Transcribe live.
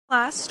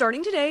Class,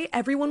 starting today,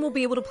 everyone will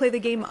be able to play the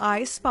game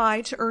I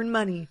Spy to earn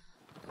money.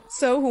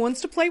 So, who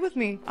wants to play with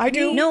me? I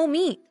do. No,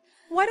 me.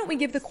 Why don't we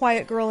give the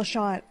quiet girl a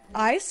shot?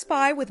 I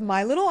spy with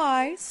my little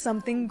eye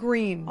something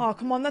green. Aw,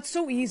 come on, that's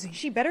so easy.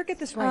 She better get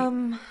this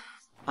right.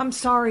 I'm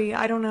sorry,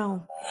 I don't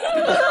know.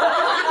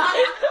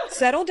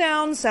 Settle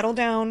down, settle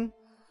down.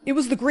 It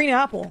was the green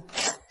apple.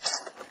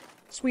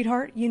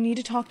 Sweetheart, you need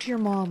to talk to your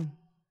mom.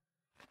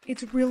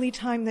 It's really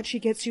time that she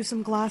gets you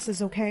some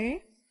glasses,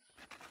 okay?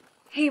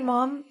 Hey,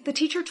 Mom, the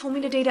teacher told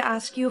me today to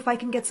ask you if I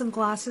can get some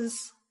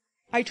glasses.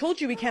 I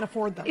told you we can't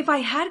afford them. If I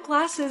had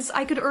glasses,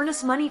 I could earn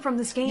us money from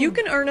this game. You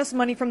can earn us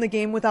money from the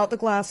game without the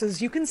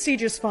glasses. You can see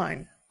just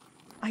fine.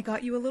 I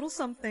got you a little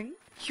something.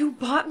 You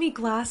bought me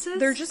glasses?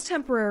 They're just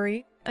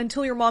temporary,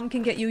 until your mom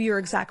can get you your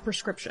exact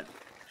prescription.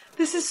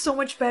 This is so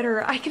much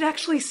better. I can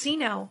actually see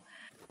now.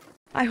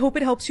 I hope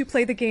it helps you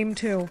play the game,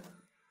 too.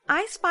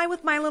 I spy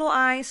with my little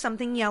eye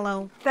something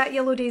yellow. That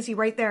yellow daisy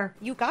right there.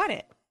 You got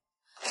it.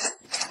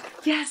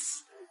 Yes.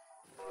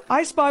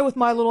 I spy with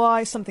my little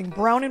eye something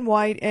brown and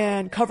white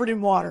and covered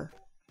in water.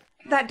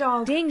 That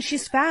dog. Dang,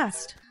 she's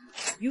fast.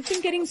 You've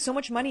been getting so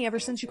much money ever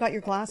since you got your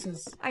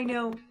glasses. I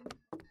know.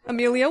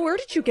 Amelia, where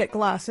did you get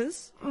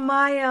glasses?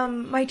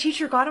 My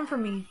teacher got them for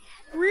me.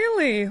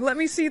 Really? Let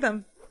me see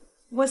them.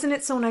 Wasn't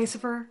it so nice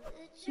of her?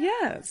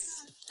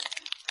 Yes.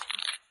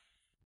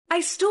 I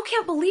still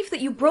can't believe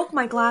that you broke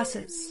my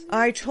glasses.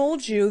 I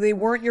told you they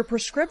weren't your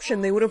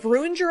prescription. They would have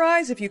ruined your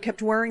eyes if you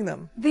kept wearing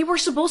them. They were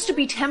supposed to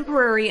be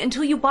temporary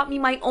until you bought me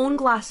my own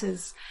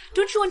glasses.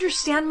 Don't you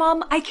understand,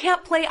 Mom? I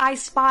can't play I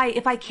Spy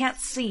if I can't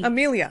see.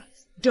 Amelia,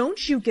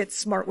 don't you get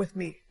smart with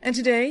me. And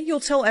today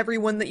you'll tell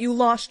everyone that you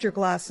lost your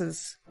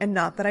glasses, and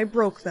not that I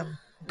broke them.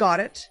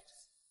 Got it?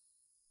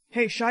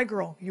 Hey, shy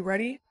girl, you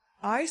ready?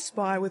 I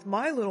spy with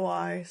my little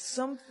eye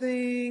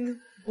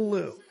something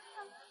blue.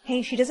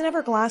 Hey, she doesn't have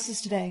her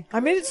glasses today. I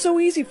made it so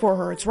easy for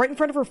her. It's right in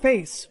front of her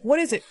face. What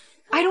is it?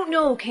 I don't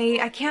know, okay?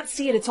 I can't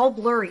see it. It's all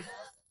blurry.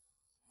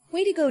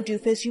 Way to go,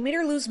 doofus. You made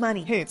her lose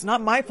money. Hey, it's not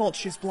my fault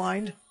she's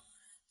blind.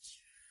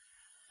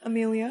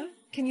 Amelia,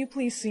 can you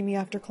please see me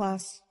after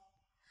class?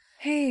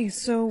 Hey,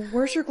 so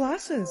where's your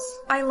glasses?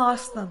 I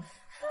lost them.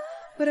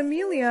 But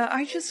Amelia,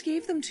 I just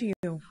gave them to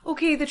you.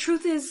 Okay, the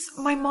truth is,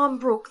 my mom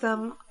broke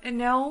them, and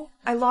now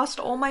I lost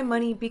all my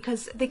money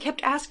because they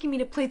kept asking me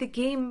to play the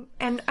game,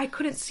 and I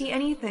couldn't see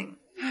anything.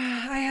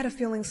 I had a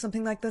feeling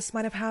something like this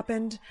might have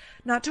happened.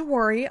 Not to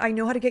worry, I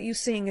know how to get you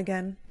seeing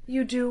again.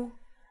 You do?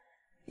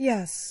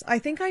 Yes, I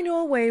think I know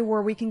a way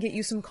where we can get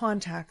you some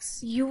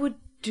contacts. You would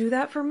do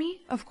that for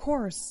me? Of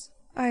course.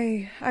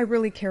 I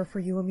really care for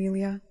you,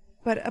 Amelia.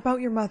 But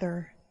about your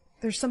mother,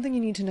 there's something you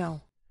need to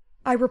know.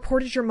 I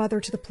reported your mother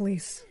to the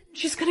police.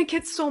 She's gonna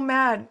get so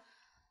mad.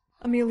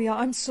 Amelia,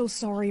 I'm so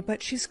sorry,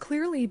 but she's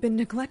clearly been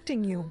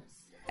neglecting you.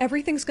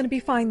 Everything's gonna be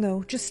fine,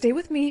 though. Just stay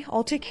with me,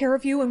 I'll take care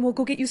of you, and we'll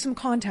go get you some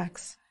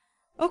contacts.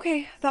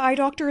 Okay, the eye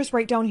doctor is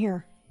right down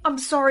here. I'm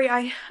sorry,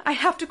 I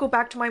have to go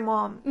back to my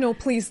mom. No,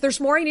 please, there's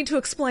more I need to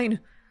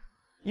explain.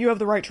 You have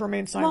the right to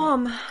remain silent.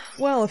 Mom!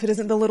 Well, if it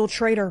isn't the little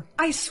traitor.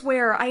 I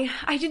swear,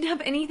 I didn't have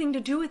anything to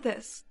do with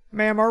this.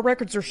 Ma'am, our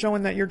records are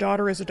showing that your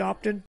daughter is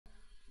adopted.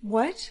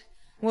 What?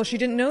 Well, she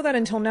didn't know that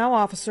until now,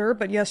 officer,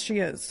 but yes, she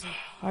is.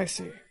 I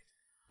see.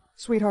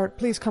 Sweetheart,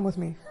 please come with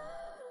me.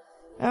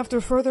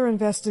 After further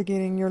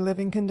investigating your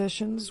living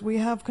conditions, we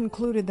have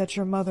concluded that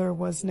your mother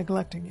was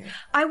neglecting you.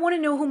 I want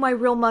to know who my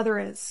real mother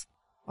is.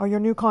 Are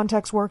your new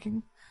contacts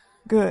working?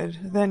 Good.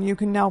 Then you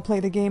can now play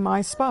the game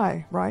I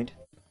Spy, right?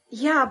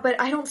 Yeah, but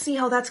I don't see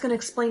how that's going to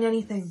explain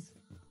anything.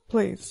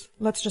 Please,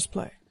 let's just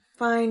play.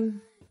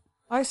 Fine.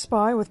 I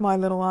spy with my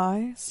little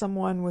eye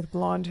someone with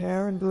blonde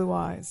hair and blue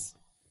eyes.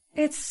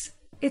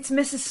 It's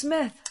Mrs.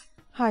 Smith.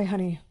 Hi,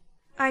 honey.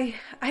 I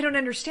don't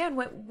understand.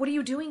 What are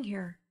you doing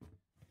here?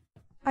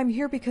 I'm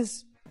here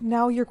because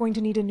now you're going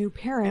to need a new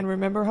parent. And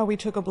remember how we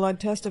took a blood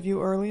test of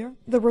you earlier?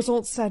 The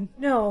results said,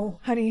 no,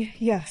 honey,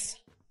 yes.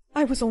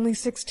 I was only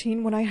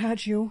 16 when I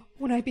had you.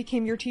 When I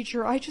became your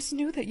teacher, I just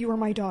knew that you were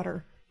my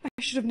daughter. I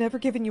should have never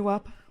given you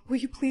up. Will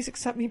you please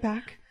accept me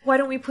back? Why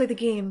don't we play the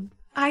game?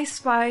 I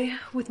spy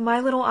with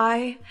my little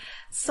eye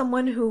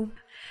someone who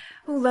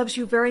loves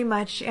you very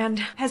much and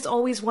has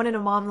always wanted a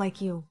mom like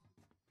you.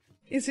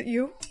 Is it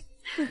you?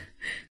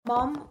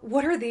 Mom,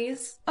 what are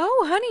these?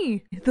 Oh,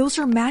 honey, those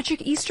are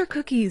magic Easter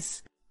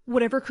cookies.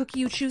 Whatever cookie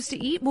you choose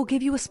to eat will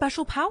give you a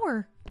special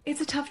power.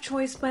 It's a tough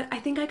choice, but I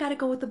think I gotta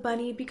go with the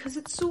bunny because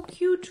it's so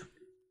cute.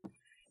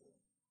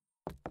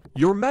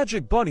 Your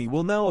magic bunny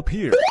will now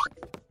appear.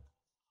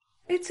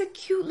 It's a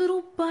cute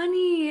little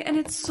bunny, and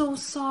it's so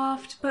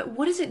soft, but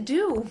what does it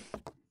do?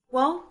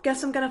 Well,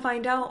 guess I'm gonna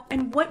find out.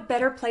 And what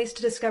better place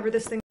to discover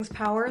this thing's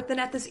power than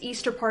at this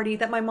Easter party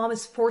that my mom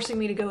is forcing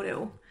me to go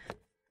to?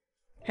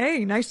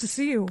 Hey, nice to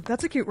see you.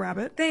 That's a cute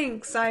rabbit.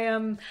 Thanks,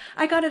 I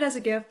got it as a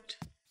gift.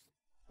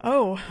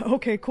 Oh,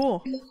 okay,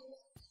 cool.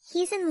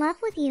 He's in love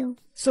with you.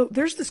 So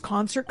there's this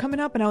concert coming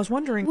up, and I was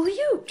wondering... Will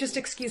you just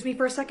excuse me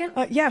for a second?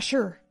 Yeah,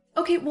 sure.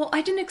 Okay, well,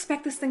 I didn't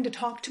expect this thing to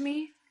talk to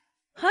me.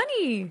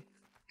 Honey!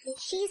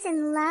 She's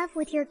in love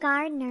with your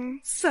gardener.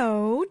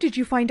 So, did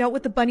you find out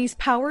what the bunny's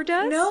power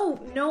does?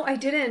 No, I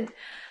didn't.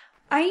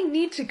 I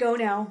need to go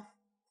now.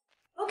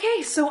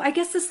 Okay, so I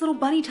guess this little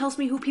bunny tells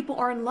me who people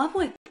are in love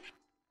with.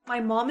 My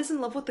mom is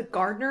in love with the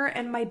gardener,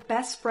 and my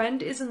best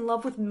friend is in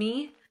love with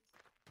me.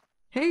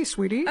 Hey,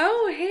 sweetie.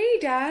 Oh, hey,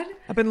 Dad.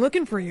 I've been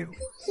looking for you.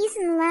 He's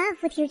in love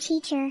with your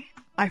teacher.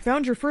 I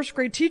found your first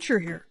grade teacher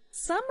here.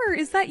 Summer,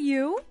 is that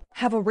you?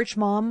 Have a rich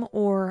mom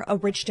or a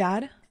rich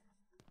dad?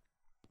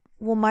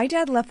 Well, my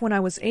dad left when I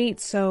was 8,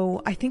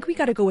 so I think we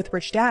gotta go with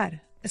rich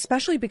dad,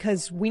 especially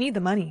because we need the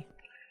money.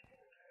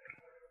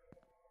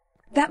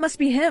 That must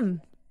be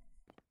him.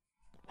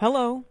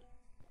 Hello.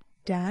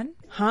 Dad?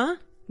 Huh?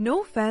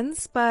 No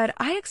offense, but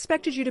I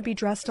expected you to be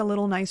dressed a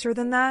little nicer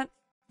than that.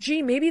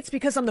 Gee, maybe it's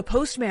because I'm the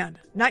postman,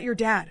 not your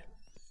dad.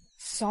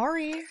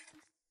 Sorry.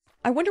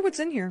 I wonder what's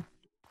in here.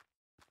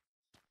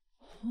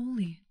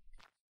 Holy.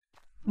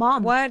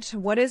 Mom.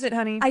 What is it,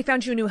 honey? I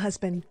found you a new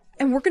husband,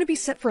 and we're gonna be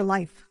set for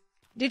life.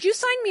 Did you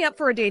sign me up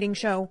for a dating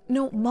show?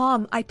 No,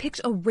 Mom, I picked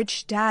a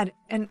rich dad,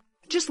 and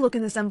just look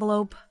in this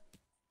envelope.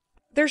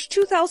 There's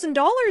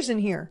 $2,000 in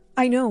here.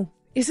 I know.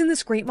 Isn't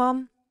this great,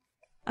 Mom?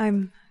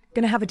 I'm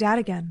gonna have a dad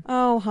again.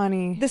 Oh,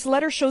 honey. This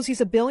letter shows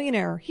he's a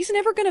billionaire. He's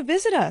never gonna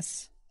visit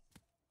us.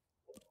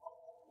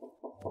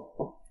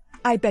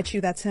 I bet you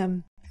that's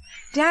him.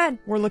 Dad,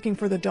 we're looking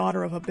for the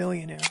daughter of a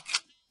billionaire.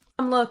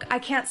 Look, I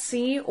can't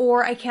see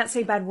or I can't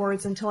say bad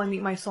words until I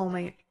meet my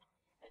soulmate.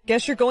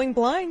 Guess you're going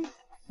blind.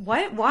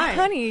 What? Why?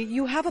 Honey,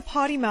 you have a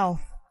potty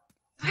mouth.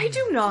 I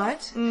do not.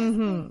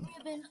 Mm-hmm.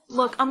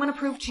 Look, I'm gonna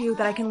prove to you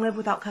that I can live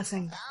without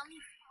cussing.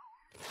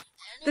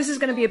 This is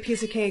gonna be a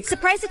piece of cake.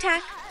 Surprise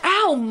attack.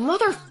 Ow,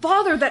 mother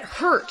father, that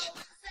hurt!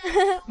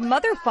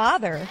 Mother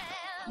father?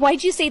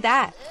 Why'd you say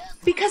that?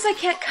 Because I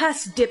can't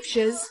cuss,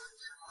 dipshiz.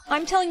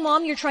 I'm telling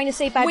Mom you're trying to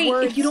say bad Wait,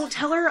 words. if you don't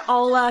tell her,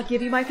 I'll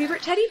give you my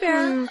favorite teddy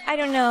bear. I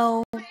don't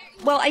know.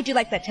 Well, I do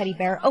like that teddy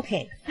bear.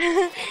 Okay.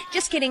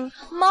 Just kidding.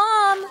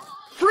 Mom!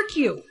 Frick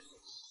you!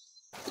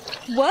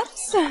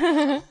 Whoops.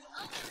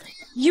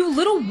 You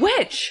little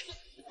witch!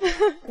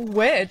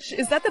 Witch?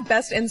 Is that the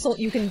best insult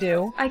you can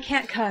do? I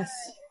can't cuss.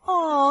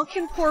 Aw,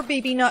 can poor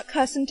baby not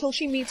cuss until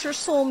she meets her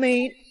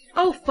soulmate?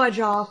 Oh, fudge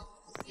off.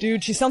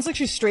 Dude, she sounds like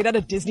she's straight out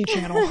of Disney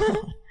Channel.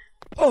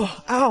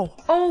 Oh, ow.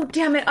 Oh,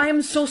 damn it, I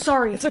am so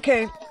sorry. It's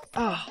okay.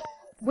 Ah.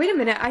 Wait a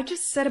minute, I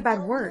just said a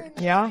bad word.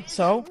 Yeah,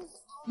 so?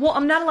 Well,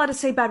 I'm not allowed to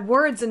say bad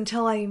words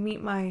until I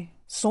meet my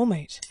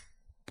soulmate.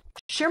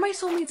 Share my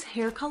soulmate's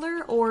hair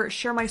color or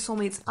share my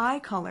soulmate's eye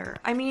color?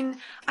 I mean,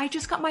 I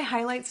just got my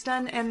highlights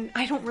done and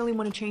I don't really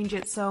want to change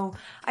it, so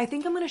I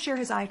think I'm gonna share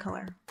his eye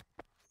color.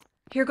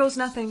 Here goes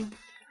nothing.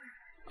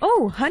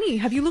 Oh, honey,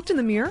 have you looked in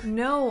the mirror?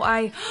 No,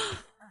 I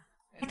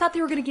thought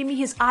they were gonna give me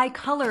his eye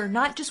color,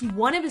 not just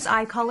one of his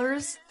eye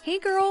colors. Hey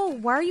girl,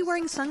 why are you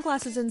wearing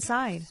sunglasses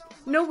inside?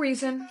 No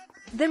reason.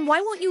 Then why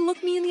won't you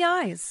look me in the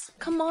eyes?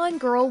 Come on,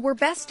 girl, we're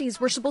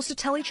besties. We're supposed to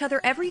tell each other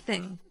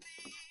everything.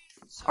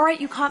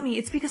 Alright, you caught me.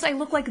 It's because I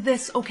look like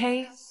this,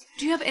 okay?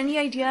 Do you have any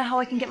idea how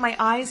I can get my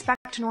eyes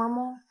back to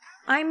normal?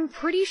 I'm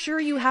pretty sure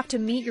you have to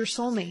meet your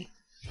soulmate.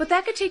 But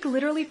that could take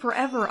literally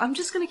forever. I'm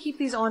just gonna keep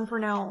these on for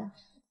now.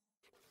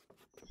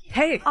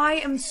 Hey! I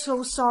am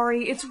so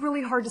sorry. It's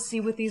really hard to see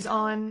with these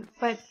on,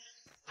 but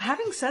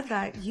having said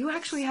that, you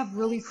actually have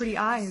really pretty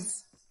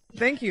eyes.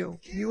 Thank you.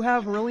 You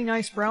have really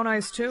nice brown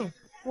eyes too.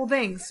 Well,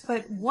 thanks,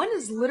 but one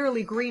is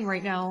literally green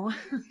right now.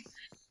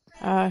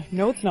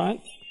 No it's not.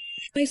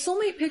 My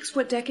soulmate picks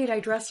what decade I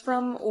dress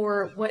from,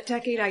 or what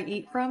decade I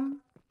eat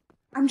from.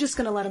 I'm just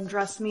gonna let him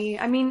dress me.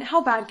 I mean,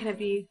 how bad can it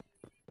be?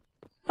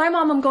 Bye,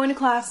 Mom, I'm going to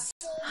class.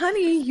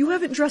 Honey, you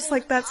haven't dressed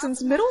like that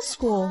since middle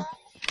school.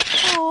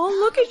 Aw,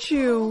 look at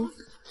you.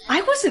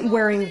 I wasn't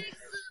wearing...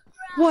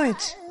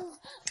 What?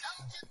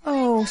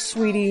 Oh,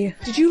 sweetie,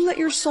 did you let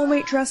your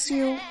soulmate dress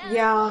you?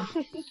 Yeah.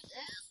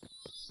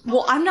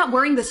 Well, I'm not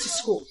wearing this to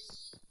school.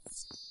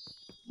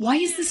 Why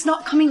is this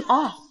not coming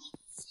off?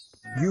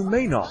 You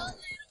may not.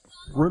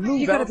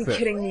 Remove You gotta outfit. be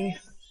kidding me.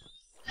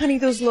 Honey,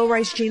 those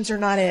low-rise jeans are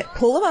not it.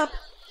 Pull them up.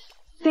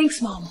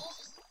 Thanks, Mom.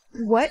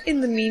 What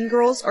in the Mean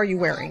Girls are you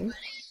wearing?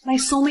 My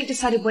soulmate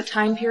decided what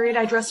time period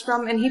I dress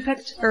from, and he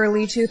picked...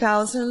 Early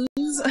 2000s?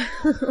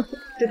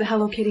 Did the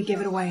Hello Kitty give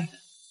it away?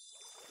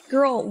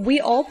 Girl, we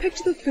all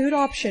picked the food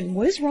option.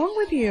 What is wrong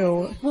with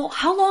you? Well,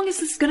 how long is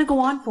this gonna go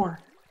on for?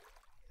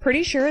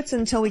 Pretty sure it's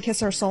until we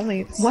kiss our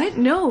soulmates. What?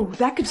 No,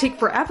 that could take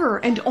forever,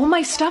 and all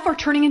my stuff are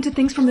turning into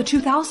things from the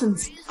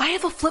 2000s. I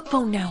have a flip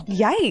phone now.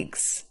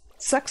 Yikes.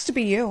 Sucks to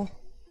be you.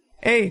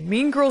 Hey,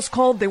 Mean Girls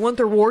called. They want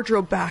their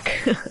wardrobe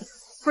back.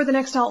 For the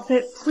next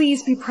outfit,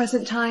 please be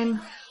present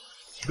time.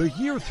 The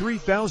year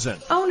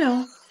 3000. Oh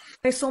no.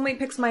 My soulmate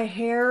picks my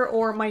hair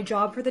or my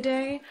job for the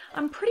day.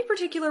 I'm pretty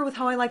particular with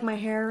how I like my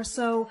hair,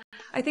 so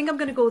I think I'm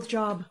gonna go with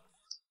job.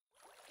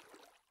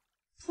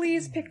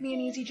 Please pick me an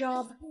easy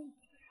job.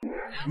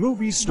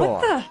 Movie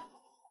star. What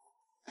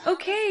the?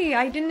 Okay,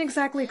 I didn't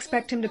exactly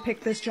expect him to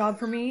pick this job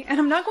for me, and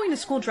I'm not going to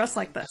school dressed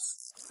like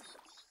this.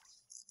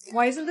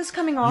 Why isn't this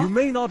coming off? You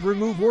may not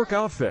remove work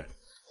outfit.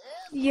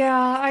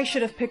 Yeah, I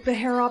should have picked the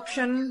hair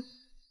option.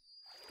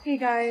 Hey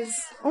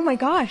guys. Oh my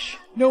gosh.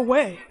 No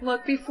way.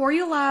 Look, before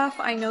you laugh,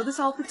 I know this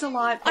outfit's a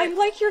lot, but... I'm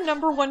like your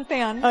 #1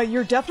 fan.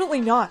 You're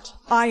definitely not.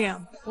 I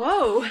am.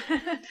 Whoa.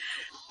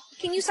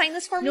 Can you sign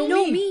this for me?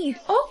 No, me.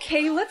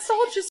 Okay, let's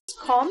all just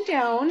calm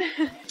down.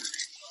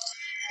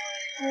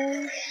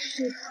 Oh,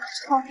 shit.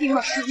 Coffee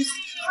mushrooms.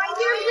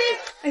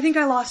 I think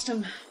I lost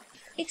him.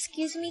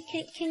 Excuse me,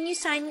 can you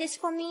sign this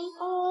for me?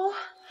 Oh,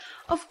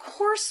 of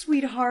course,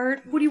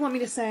 sweetheart. What do you want me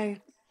to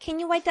say? Can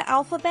you write the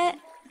alphabet?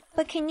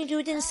 But can you do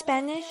it in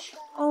Spanish?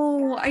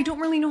 Oh, I don't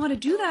really know how to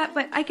do that,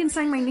 but I can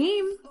sign my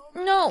name.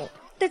 No,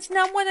 that's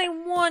not what I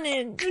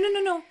wanted.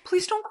 No.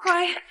 Please don't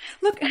cry.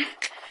 Look,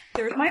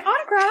 there's my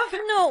autograph.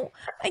 No,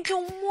 I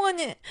don't want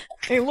it.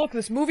 Hey, look,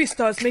 this movie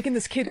star's making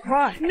this kid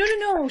cry.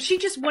 No. She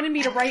just wanted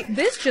me to write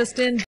this. This just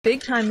in,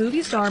 big time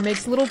movie star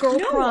makes little girl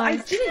No, cry. I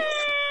didn't.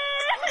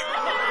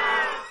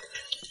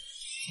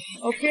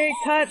 Okay,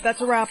 cut.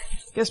 That's a wrap.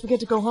 Guess we get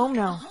to go home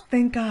now.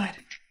 Thank God.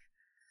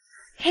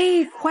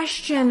 Hey,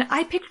 question.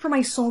 I picked for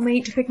my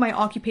soulmate to pick my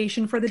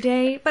occupation for the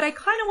day, but I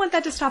kind of want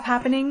that to stop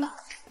happening.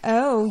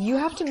 Oh, you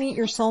have to meet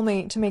your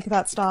soulmate to make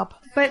that stop.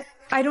 But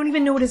I don't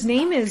even know what his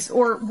name is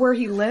or where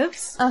he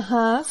lives.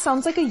 Uh-huh.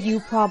 Sounds like a you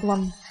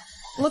problem.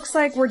 Looks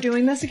like we're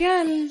doing this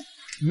again.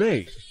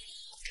 May.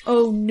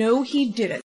 Oh, no, he didn't.